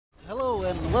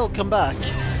and welcome back.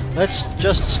 Let's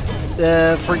just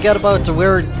forget about the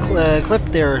weird clip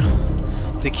there,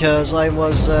 because I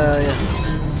was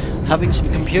having some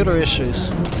computer issues.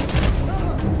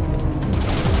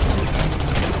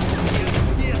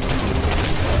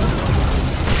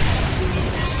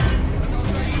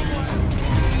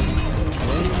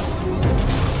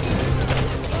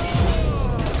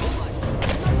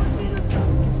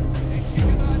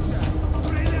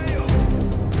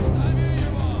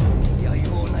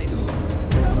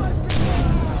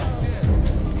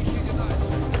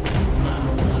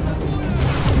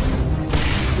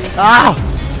 Ah!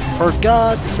 For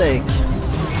God's sake.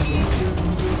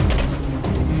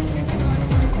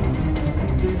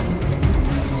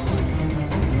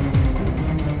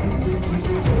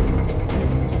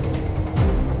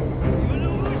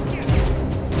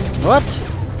 What?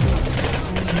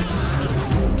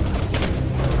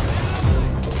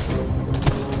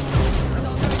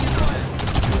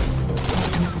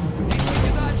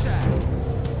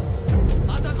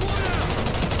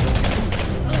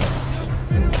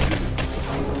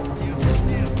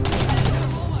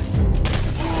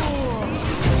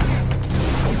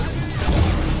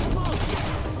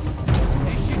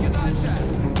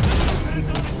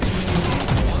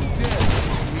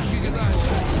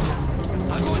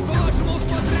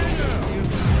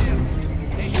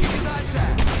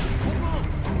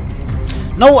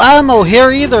 No ammo here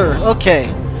either.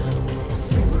 Okay.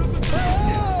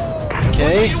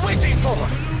 Okay.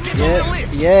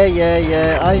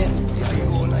 Yeah.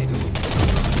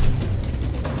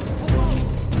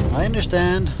 I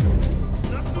understand.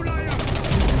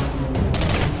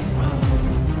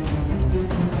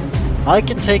 I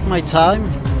can take my time.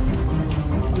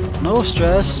 No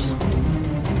stress.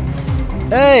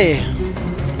 Hey!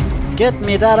 Get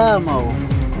me that ammo.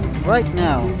 Right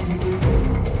now.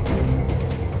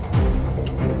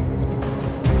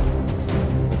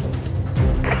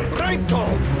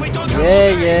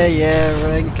 Yeah,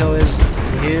 Renko is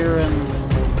here and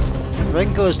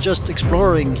Renko is just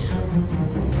exploring.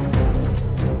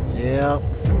 Yeah.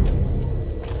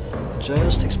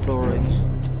 Just exploring.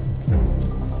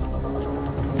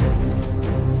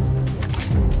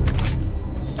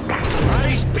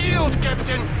 Nice build,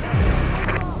 Captain!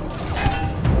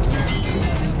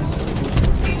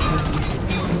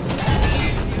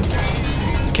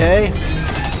 Okay.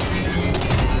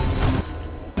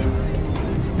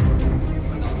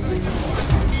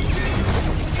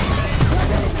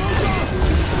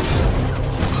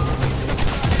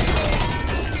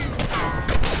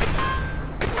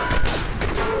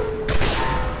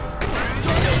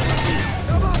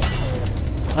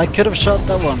 I could have shot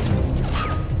that one,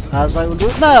 as I will do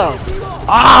it now.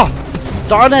 Ah!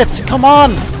 Darn it! Come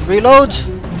on! Reload!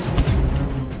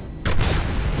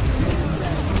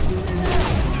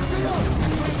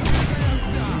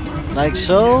 Like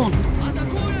so.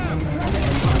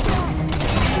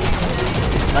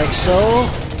 Like so.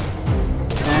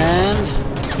 And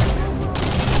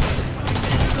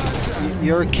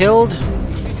you're killed.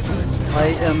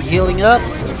 I am healing up.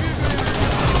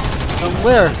 From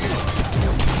where?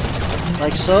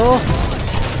 Like so,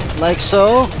 like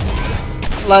so,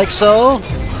 like so.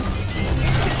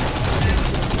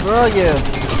 Where are you?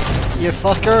 You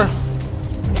fucker.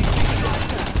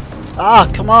 Ah,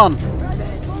 come on.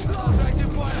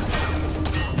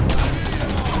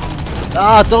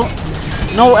 Ah, don't.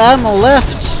 No ammo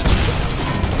left.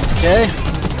 Okay.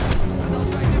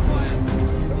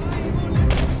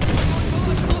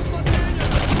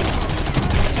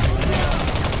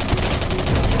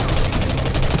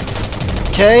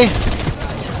 Okay,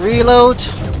 reload,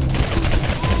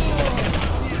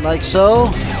 like so.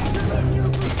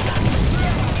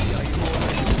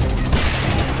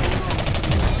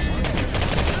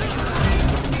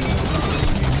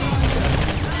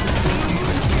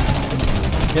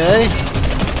 Okay.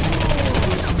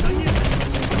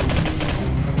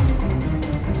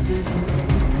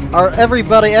 Are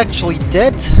everybody actually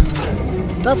dead?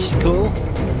 That's cool.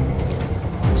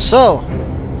 So,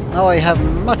 now I have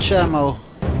much ammo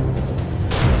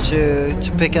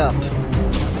to pick up.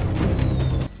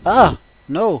 Ah,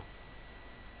 no.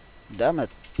 Damn it.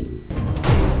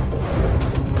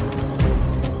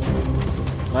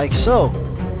 Like so.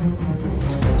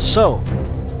 So,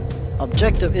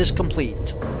 objective is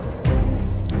complete.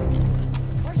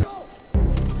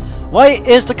 Why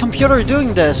is the computer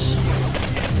doing this?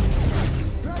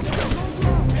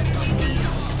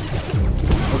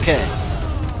 Okay.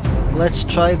 Let's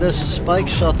try this spike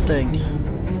shot thing.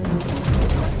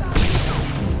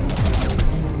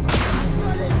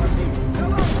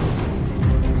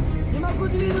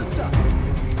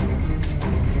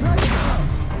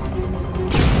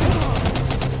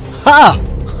 Ha!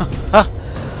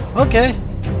 Okay.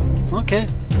 Okay.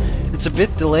 It's a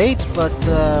bit delayed, but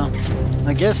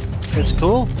I guess it's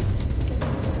cool.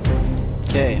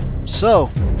 Okay, so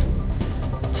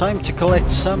time to collect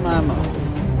some ammo.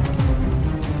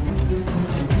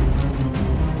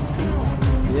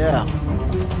 Yeah.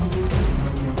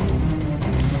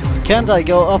 Can't I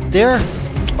go up there?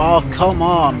 Oh, come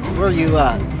on. Where are you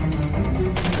at?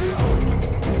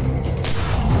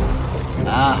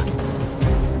 Ah.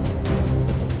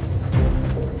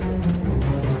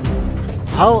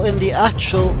 How in the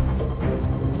actual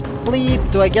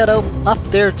bleep do I get up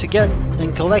there to get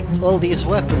and collect all these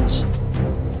weapons?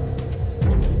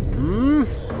 Hmm?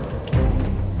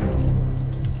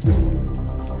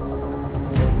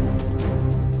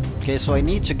 Okay, so I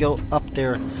need to go up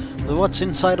there. But what's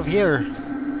inside of here?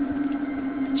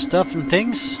 Stuff and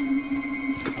things?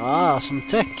 Ah, some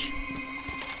tech.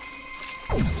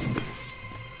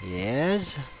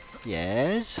 Yes.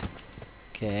 Yes.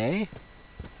 Okay.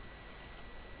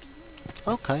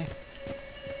 Okay.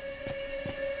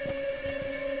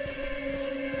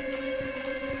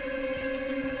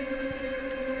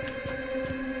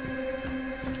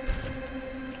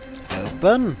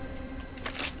 Open.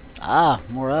 Ah,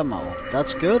 more ammo.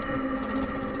 That's good.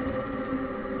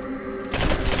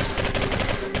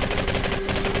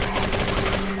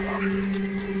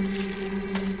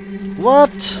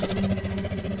 What?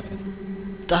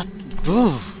 That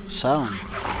sound.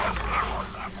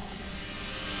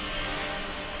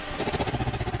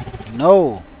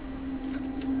 No.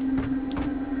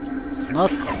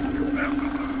 Not.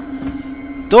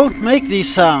 Don't make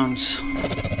these sounds.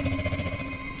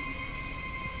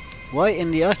 Why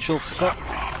in the actual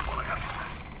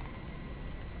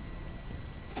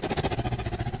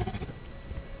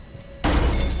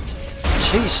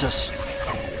Jesus.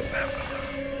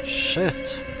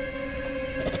 Shit.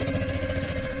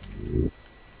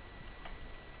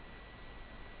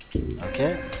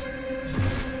 Okay.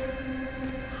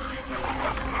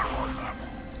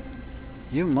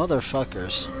 You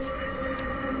motherfuckers.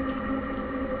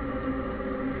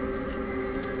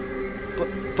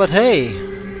 But hey,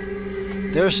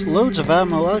 there's loads of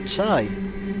ammo outside.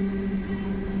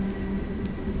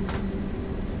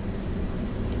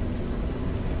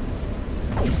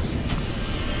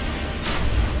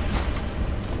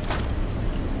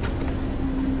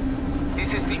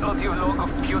 This is the audio log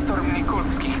of Pyotr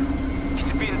Nikolsky.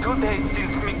 It's been 2 days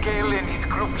since Mikhail and his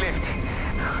group left.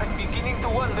 I'm beginning to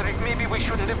wonder if maybe we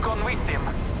shouldn't have gone with them.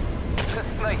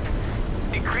 Last night,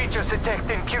 the creatures attacked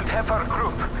and killed half our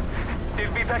group.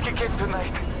 They'll be back again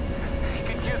tonight. You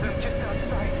can hear them just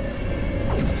outside.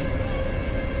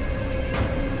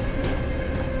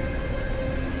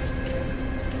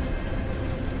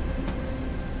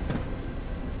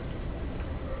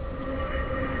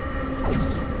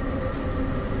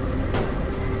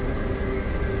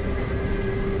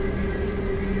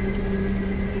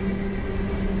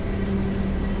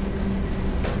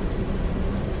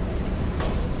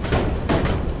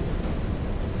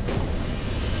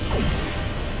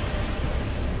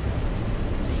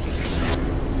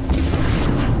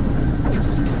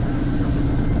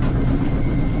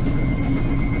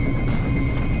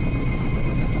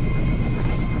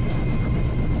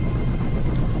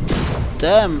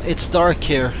 Damn, it's dark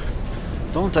here.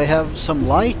 Don't I have some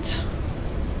light?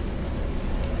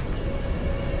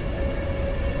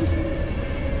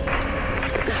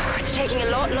 It's taking a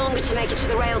lot longer to make it to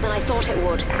the rail than I thought it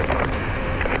would.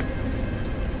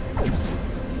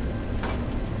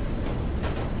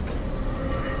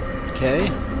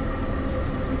 Okay.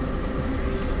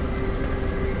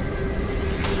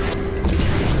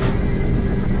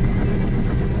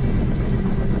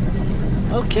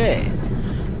 Okay.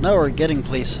 Now we're getting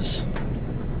places.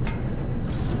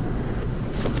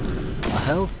 A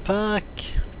health pack.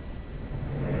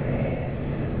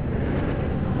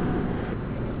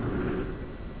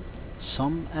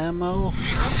 Some ammo.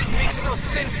 Because it makes no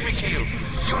sense, Mikhail.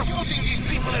 You're putting these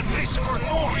people at risk for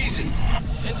no reason.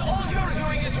 And all you're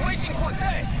doing is waiting for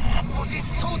death. But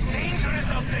it's too dangerous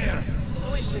out there.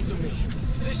 Listen to me.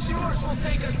 The sewers will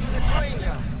take us to the train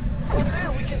yard. From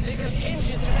there we can take an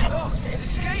engine to the docks and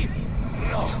escape.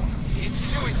 No, it's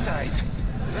suicide.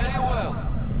 Very well.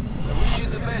 I wish you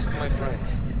the best, my friend.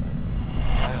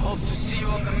 I hope to see you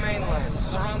on the mainland,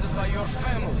 surrounded by your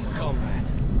family,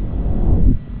 comrade.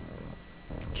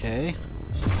 Okay.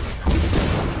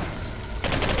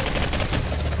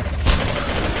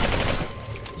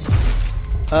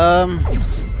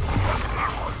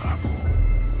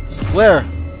 Where?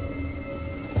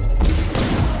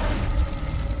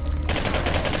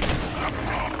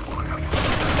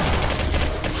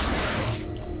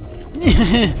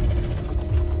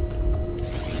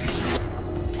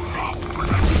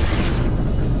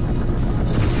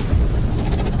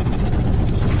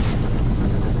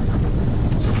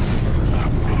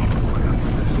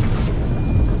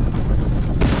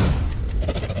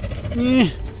 Eh.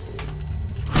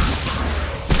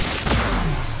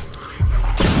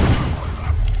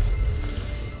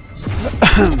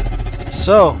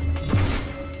 So.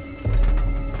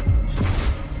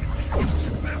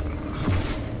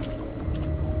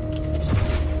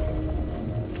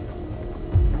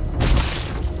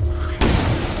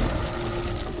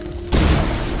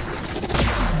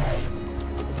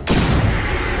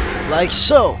 Like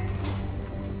so.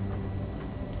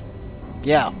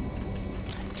 Yeah.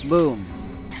 Boom.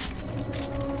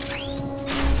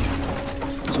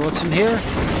 So what's in here?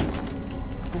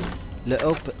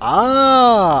 Open.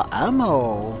 Ah,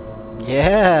 ammo.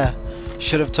 Yeah.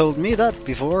 Should have told me that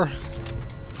before.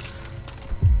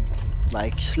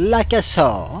 Like I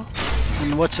saw.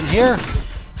 And what's in here?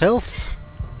 Health.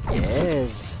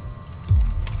 Yes.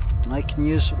 I can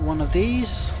use one of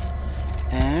these.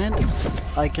 And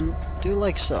I can do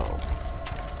like so.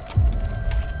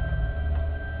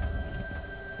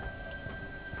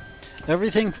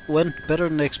 Everything went better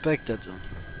than expected.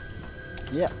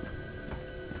 Yeah.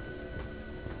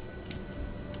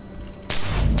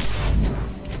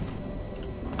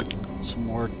 Some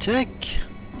more tech.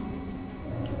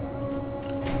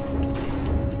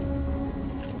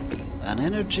 An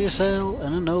energy cell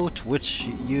and a note which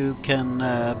you can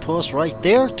pause right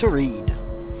there to read.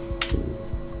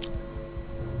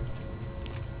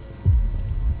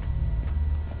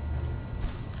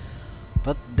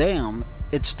 But damn,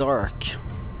 it's dark.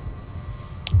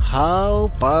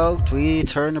 How about we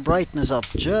turn the brightness up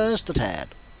just a tad?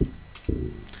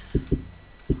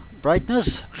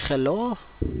 Brightness? Hello?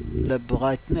 Le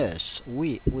brightness.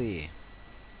 Oui, oui.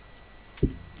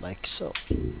 Like so.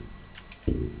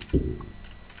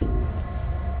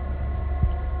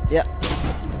 Yeah,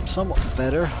 somewhat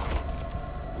better.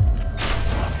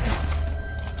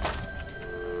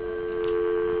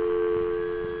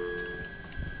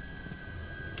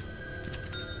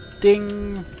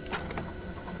 Ding!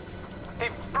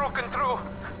 They've broken through.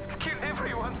 Killed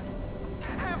everyone.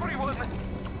 Everyone.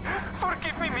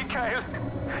 Forgive me, Mikhail.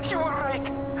 You were right.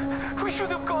 We should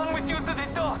have gone with you to the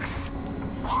docks.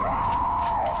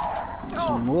 No.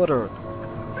 Some water.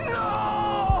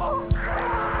 No!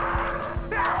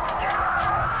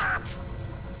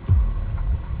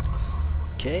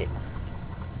 Okay.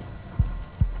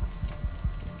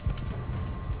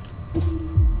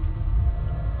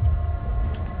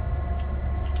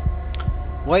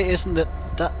 Why isn't it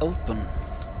that open?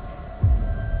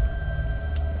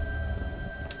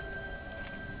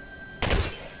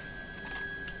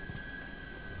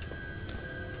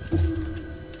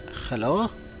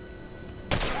 Hello?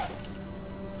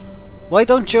 Why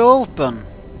don't you open?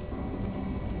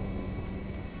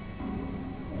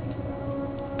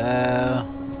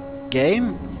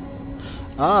 Game?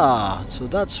 Ah, so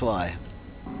that's why.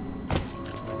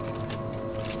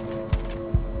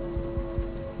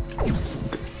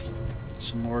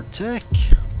 Some more tech.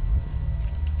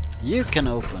 You can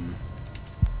open.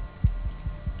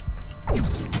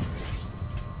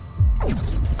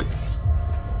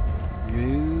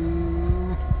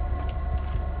 You.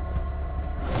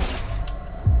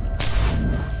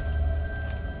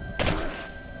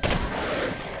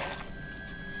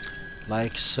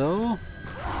 Like so.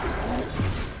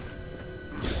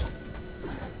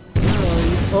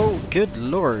 Oh, good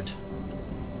lord.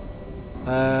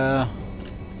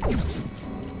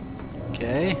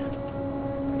 Okay.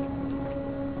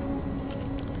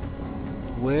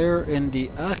 Where in the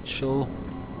actual...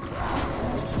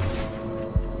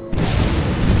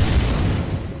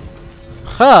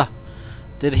 Ha!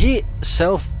 Did he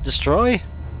self-destroy?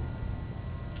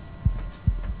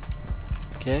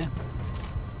 Okay.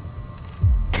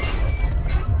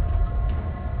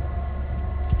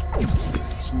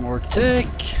 Some more tech.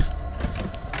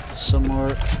 Some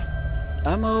more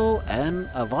ammo and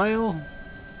a vial.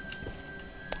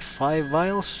 5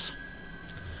 vials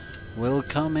will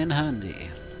come in handy.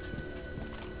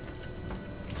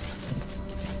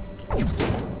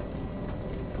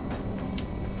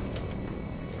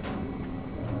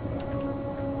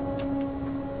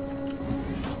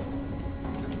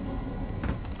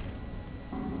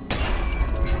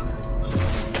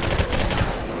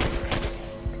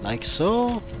 Like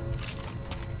so.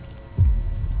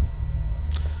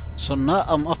 So now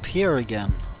I'm up here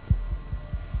again.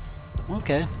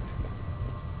 Okay.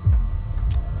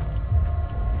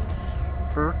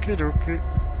 Okie dokie.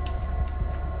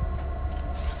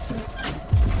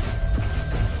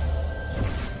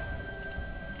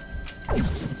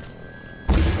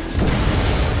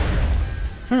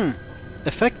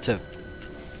 Effective.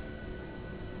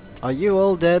 Are you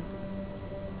all dead?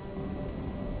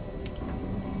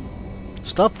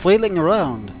 Stop flailing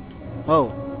around.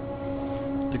 Oh.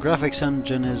 The graphics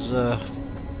engine is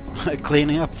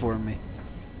cleaning up for me.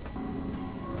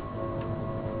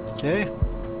 Okay.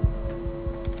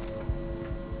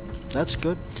 That's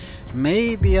good.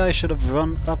 Maybe I should have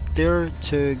run up there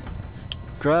to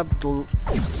grab the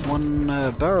one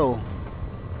barrel.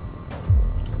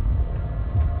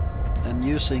 And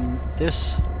using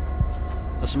this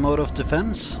as a mode of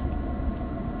defense.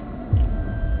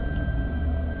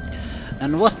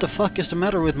 And what the fuck is the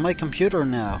matter with my computer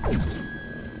now?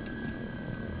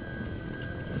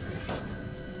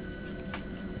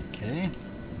 Okay.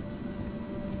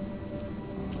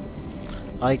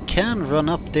 I can run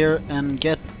up there and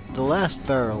get the last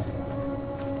barrel.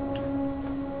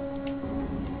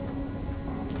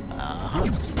 Uh-huh.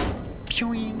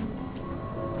 Pshwing.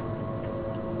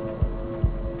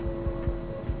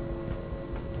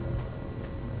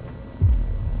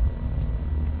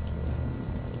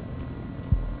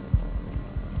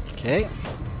 Okay.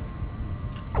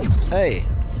 Hey.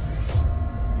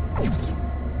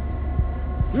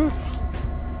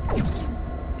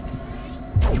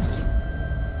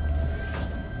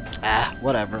 Ah,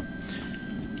 whatever.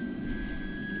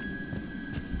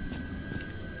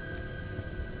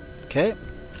 Okay.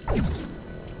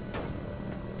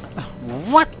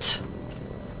 What?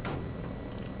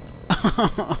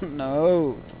 Oh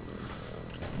no.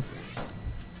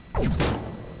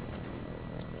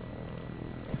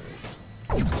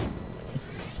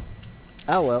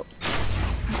 Oh well.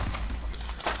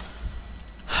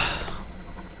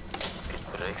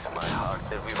 It breaks my heart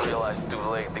that we realized too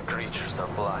late the creatures are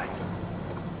blind.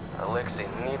 Alexei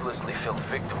needlessly fell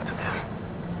victim to them.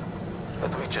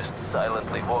 But we just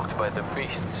silently walked by the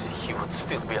beasts, he would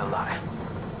still be alive.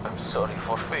 I'm sorry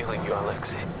for failing you,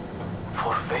 Alexei.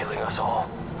 For failing us all.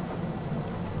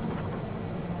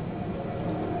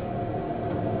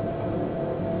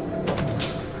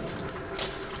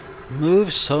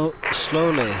 Move so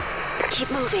slowly.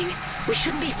 Keep moving. We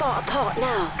shouldn't be far apart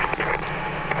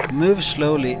now. Move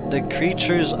slowly. The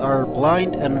creatures are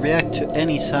blind and react to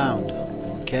any sound.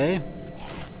 Okay?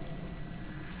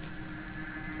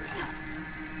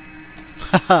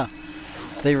 Haha.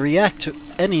 They react to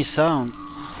any sound,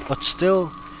 but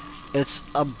still it's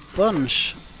a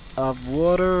bunch of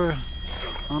water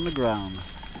on the ground.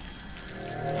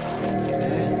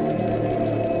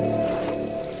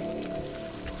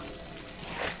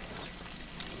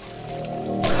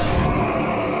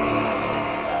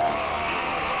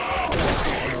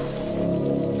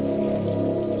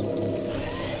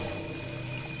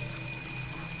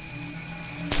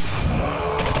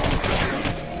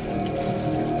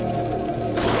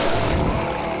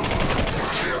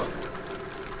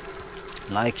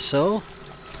 Like so.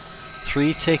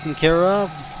 3 taken care of.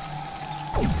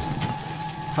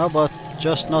 How about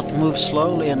just not move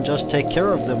slowly and just take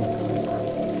care of them?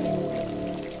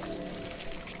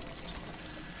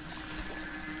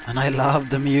 And I love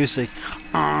the music.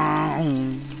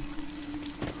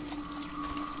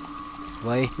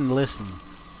 Wait and listen.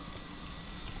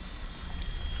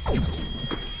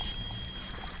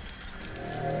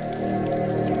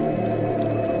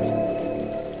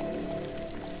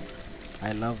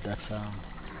 I love that sound.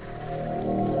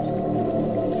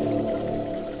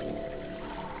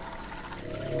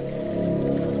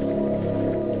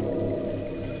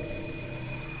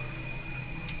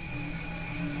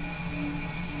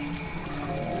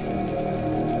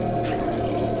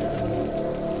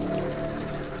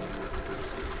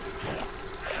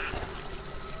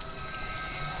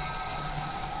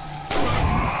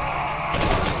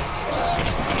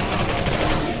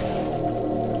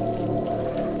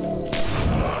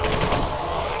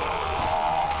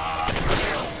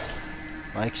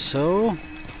 Like so.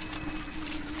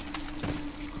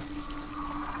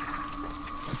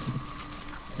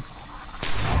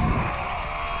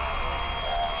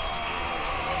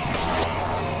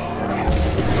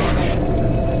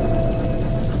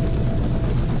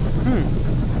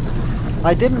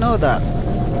 I didn't know that.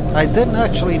 I didn't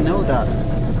actually know that.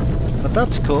 But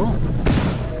that's cool.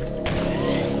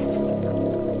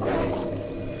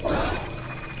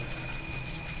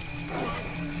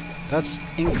 That's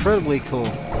incredibly cool.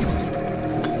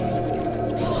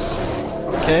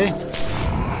 Okay.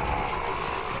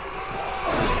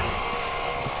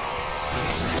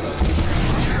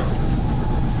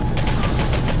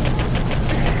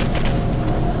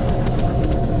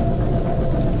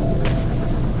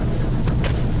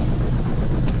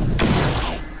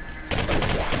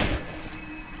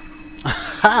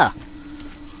 Ha!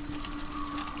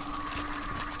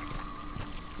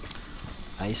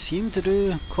 I seem to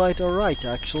do quite alright,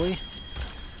 actually.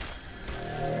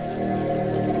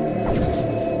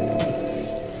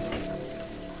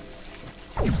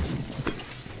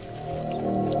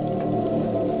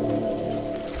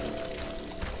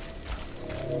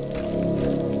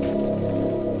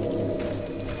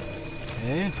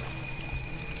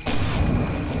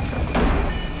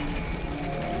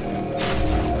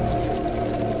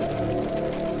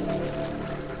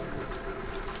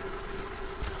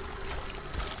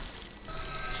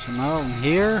 down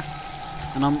here,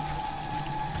 and I'm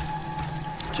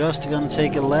just gonna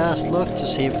take a last look to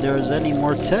see if there's any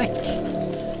more tech.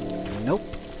 Nope.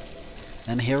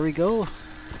 And here we go.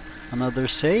 Another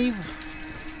save.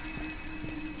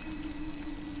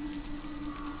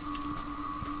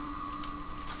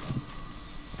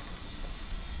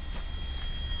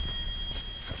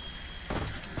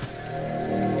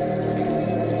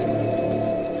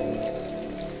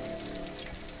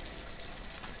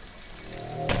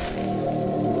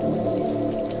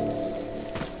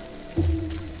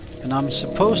 And I'm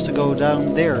supposed to go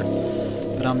down there,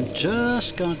 but I'm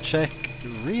just gonna check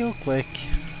real quick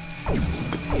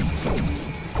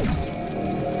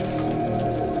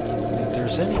if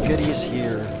there's any goodies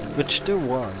here, which there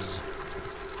was.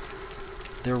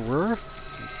 There were?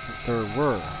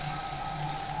 Were.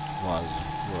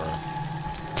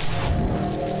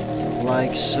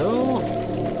 Like so.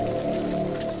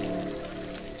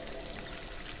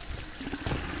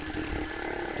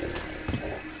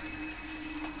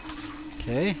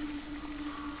 Okay.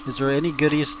 Is there any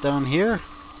goodies down here?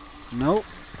 Nope.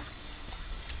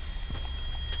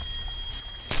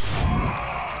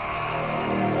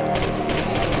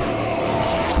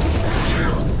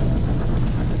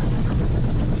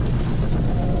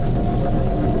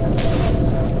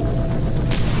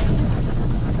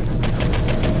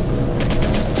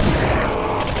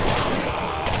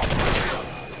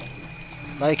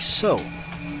 Like so.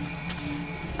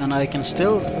 And I can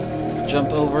still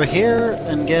jump over here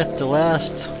and get the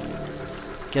last,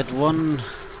 get one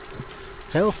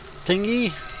health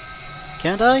thingy,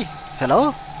 can't I?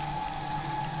 Hello?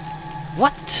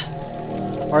 What?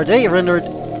 Are they rendered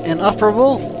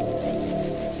inoperable?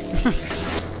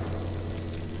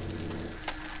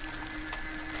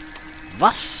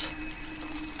 Was?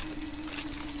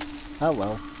 Oh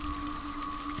well.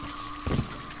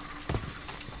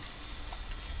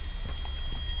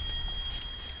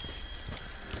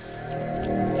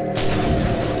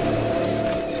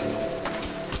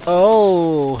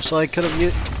 Oh, so I could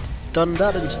have done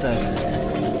that instead.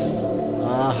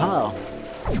 Aha.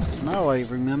 Now I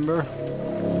remember.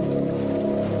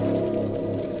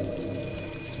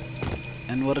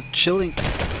 And what a chilling...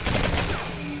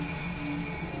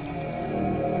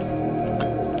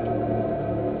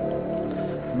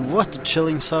 And what a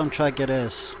chilling soundtrack it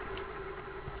is.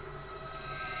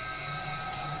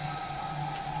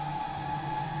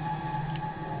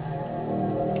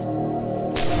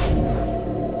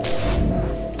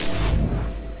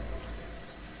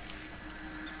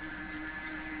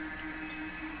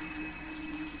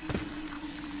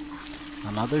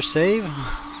 Another save?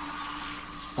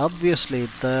 Obviously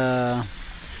the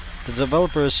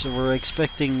developers were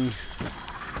expecting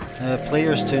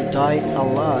players to die a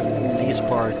lot in these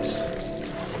parts.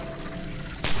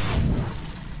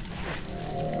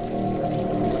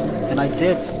 And I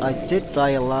did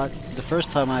die a lot the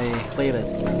first time I played it,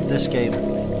 this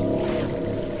game.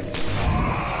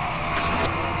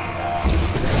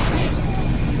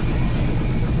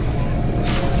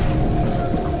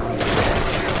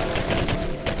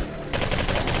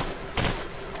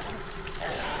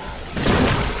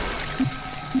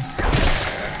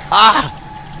 Ah!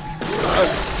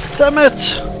 Damn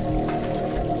it!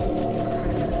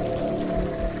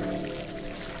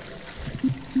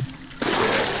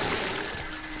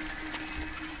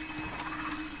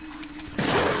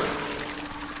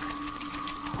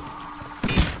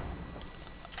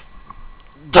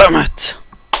 Damn it!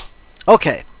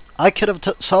 Okay, I could have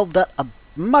solved that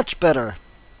much better.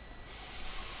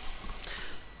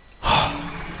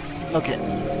 Okay.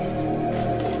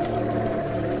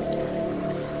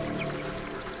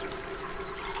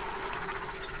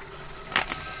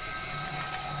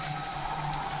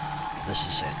 This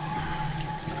is it.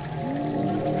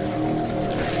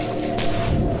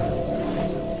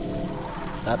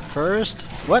 That first.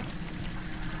 What?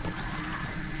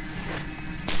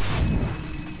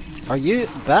 Are you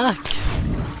back?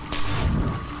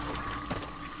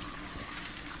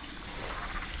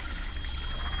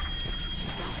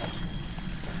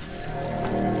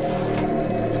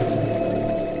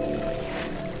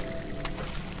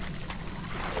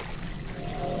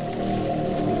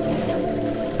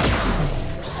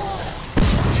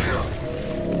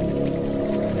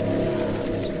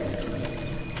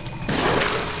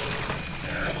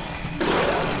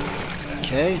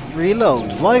 Okay, reload.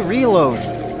 Why reload?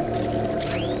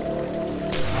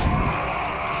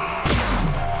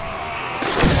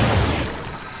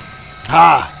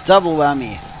 Ha! Double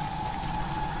whammy.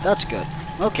 That's good.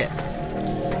 Okay.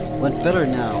 Went better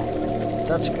now.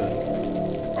 That's good.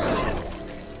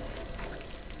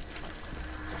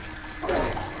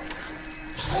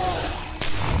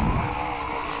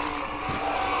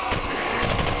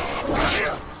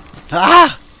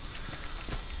 Ah!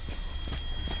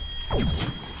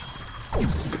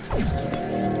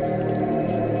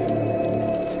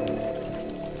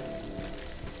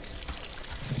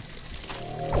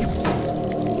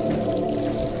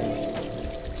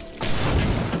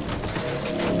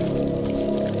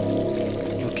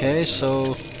 Okay,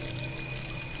 so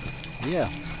yeah.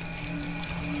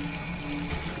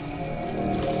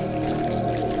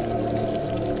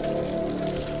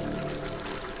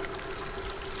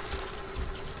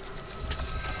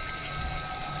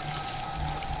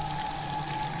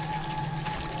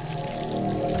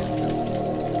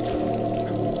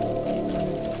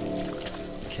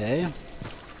 Okay.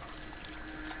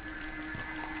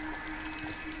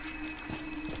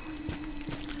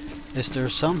 Is there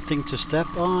something to step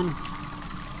on?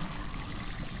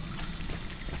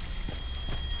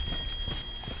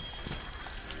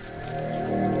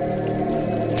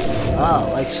 Ah,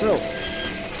 like so.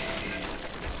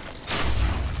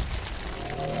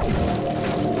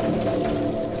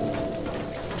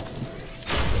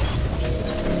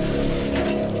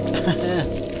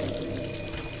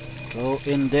 Go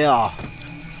in there.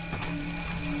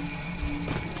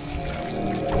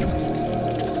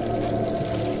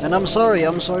 And I'm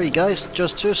sorry guys,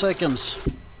 just 2 seconds.